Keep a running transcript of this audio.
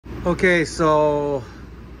Okay, so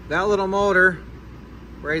that little motor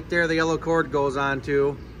right there, the yellow cord goes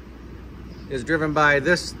onto, is driven by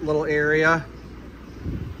this little area,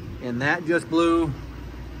 and that just blew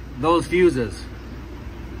those fuses.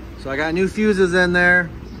 So I got new fuses in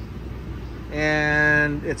there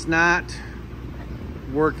and it's not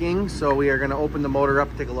working, so we are going to open the motor up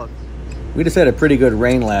and take a look. We just had a pretty good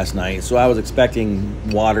rain last night, so I was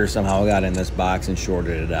expecting water somehow got in this box and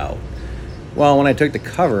shorted it out. Well, when I took the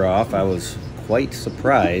cover off, I was quite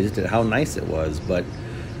surprised at how nice it was, but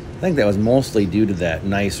I think that was mostly due to that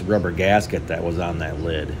nice rubber gasket that was on that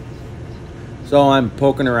lid. So I'm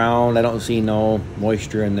poking around. I don't see no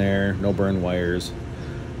moisture in there, no burned wires,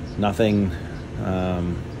 nothing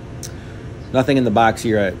nothing in the box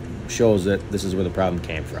here shows that this is where the problem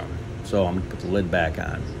came from. So I'm gonna put the lid back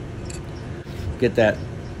on, get that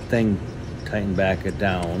thing tightened back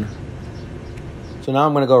down. So now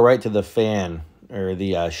I'm going to go right to the fan, or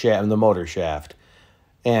the shaft, the motor shaft,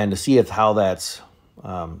 and to see if how that's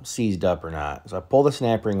seized up or not. So I pull the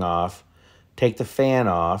snap ring off, take the fan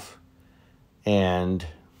off, and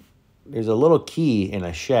there's a little key in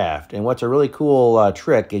a shaft. And what's a really cool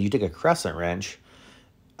trick is you take a crescent wrench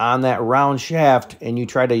on that round shaft and you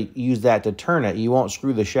try to use that to turn it. You won't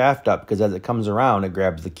screw the shaft up because as it comes around, it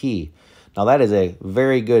grabs the key. Now that is a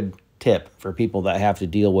very good tip for people that have to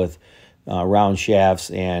deal with round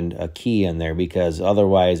shafts and a key in there, because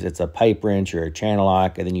otherwise it's a pipe wrench or a channel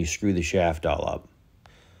lock and then you screw the shaft all up.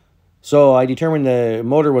 So I determined the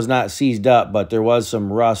motor was not seized up, but there was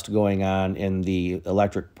some rust going on in the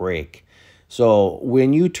electric brake. So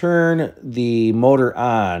when you turn the motor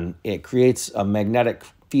on, it creates a magnetic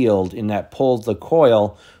field and that pulls the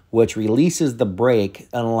coil, which releases the brake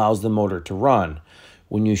and allows the motor to run.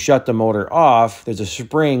 When you shut the motor off, there's a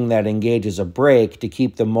spring that engages a brake to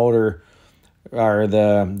keep the motor or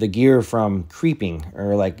the gear from creeping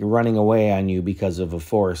or like running away on you because of a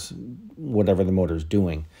force, whatever the motor's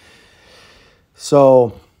doing.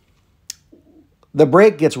 So the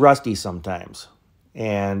brake gets rusty sometimes,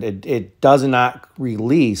 and it does not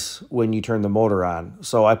release when you turn the motor on.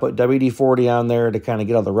 So I put WD-40 on there to kind of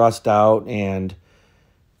get all the rust out and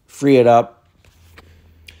free it up.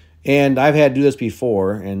 And I've had to do this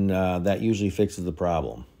before, and that usually fixes the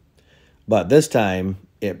problem. But this time,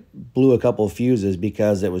 it blew a couple of fuses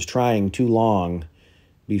because it was trying too long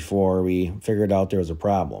before we figured out there was a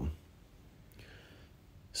problem.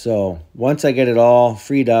 So once I get it all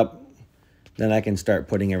freed up, then I can start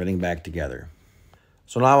putting everything back together.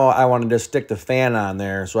 So now I want to just stick the fan on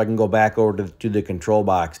there so I can go back over to the control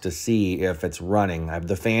box to see if it's running.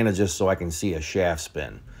 The fan is just so I can see a shaft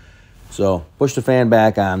spin. So push the fan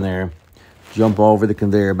back on there, jump over the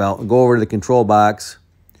conveyor belt, go over to the control box,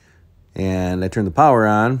 and I turn the power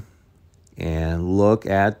on, and look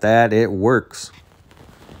at that, it works.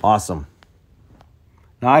 Awesome.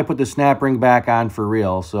 Now I put the snap ring back on for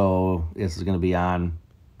real, so this is going to be on,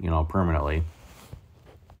 permanently.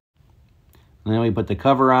 And then we put the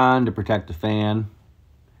cover on to protect the fan,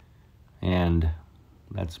 and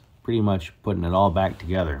that's pretty much putting it all back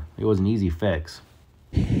together. It was an easy fix.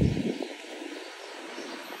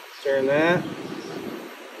 Turn that.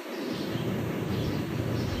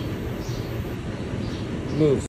 Move.